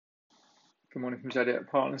Good morning from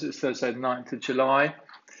Zodiac Partners. It's Thursday, the 9th of July.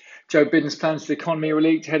 Joe Biden's plans for the economy were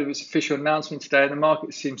leaked ahead of its official announcement today, and the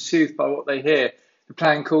market seems soothed by what they hear. The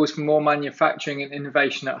plan calls for more manufacturing and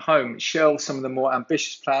innovation at home. It shelves some of the more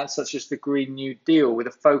ambitious plans, such as the Green New Deal, with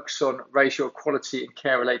a focus on racial equality and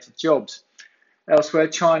care-related jobs. Elsewhere,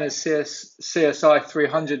 China's CSI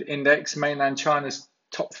 300 index, mainland China's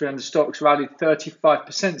top 300 stocks, rallied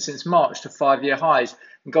 35% since March to five-year highs,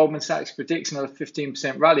 and Goldman Sachs predicts another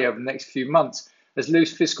 15% rally over the next few months as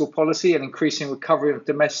loose fiscal policy and increasing recovery of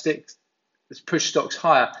domestic has pushed stocks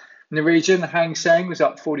higher. In the region, the Hang Seng was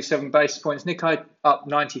up 47 basis points, Nikkei up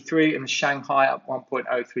 93, and the Shanghai up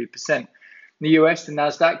 1.03%. In the US, the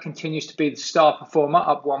Nasdaq continues to be the star performer,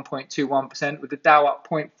 up 1.21%, with the Dow up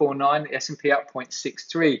 0.49, the S&P up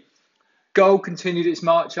 0.63. Gold continued its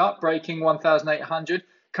march up, breaking 1,800,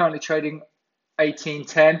 currently trading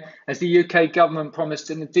 1810, as the UK government promised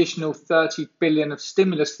an additional 30 billion of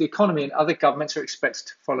stimulus to the economy, and other governments are expected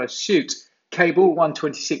to follow suit. Cable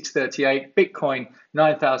 126.38, Bitcoin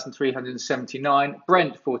 9,379,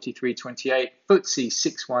 Brent 43.28, FTSE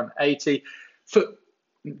 6180,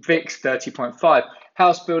 VIX 30.5.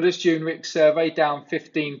 House builders June RICS survey down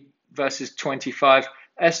 15 versus 25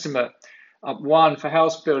 estimate. Up 1 for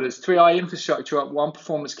house builders. 3i Infrastructure up 1.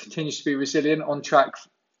 Performance continues to be resilient, on track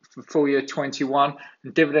for full year 21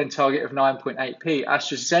 and dividend target of 9.8p.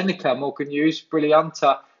 AstraZeneca, more good news.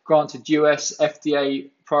 Brilinta granted US FDA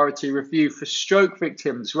priority review for stroke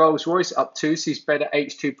victims. Rolls-Royce up 2, sees better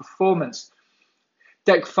H2 performance.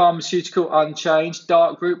 Dec Pharmaceutical unchanged.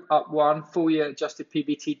 Dart Group up 1, full year adjusted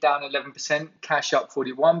PBT down 11%, cash up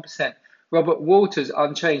 41%. Robert Walters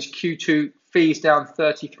unchanged, Q2 fees down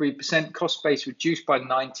 33%, cost base reduced by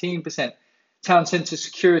 19%. Town Centre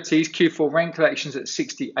Securities Q4 rent collections at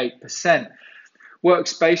 68%.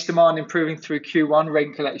 Workspace demand improving through Q1,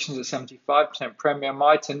 rent collections at 75%. Premier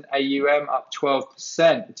Miton AUM up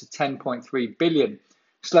 12% to 10.3 billion.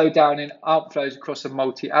 Slowdown in outflows across the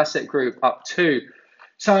multi-asset group up 2.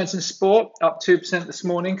 Science and sport up 2% this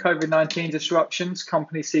morning. COVID-19 disruptions.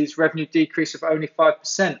 Company sees revenue decrease of only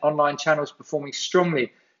 5%. Online channels performing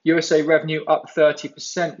strongly. USA revenue up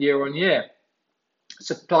 30% year on year.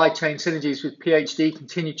 Supply chain synergies with PhD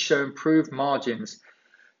continue to show improved margins.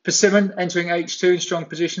 Persimmon entering H2 in strong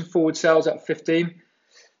position. Forward sales up 15%.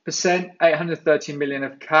 830 million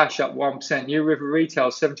of cash up 1%. New River Retail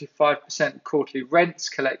 75% quarterly rents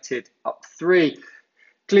collected up 3%.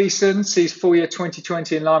 Gleeson sees full year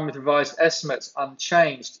 2020 in line with revised estimates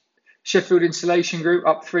unchanged. Sheffield Insulation Group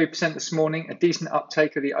up 3% this morning. A decent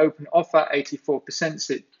uptake of the open offer,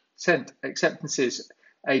 84% acceptances.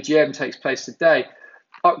 AGM takes place today.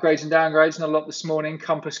 Upgrades and downgrades and a lot this morning.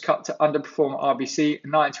 Compass cut to underperform RBC,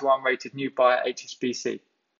 91 rated new buyer HSBC.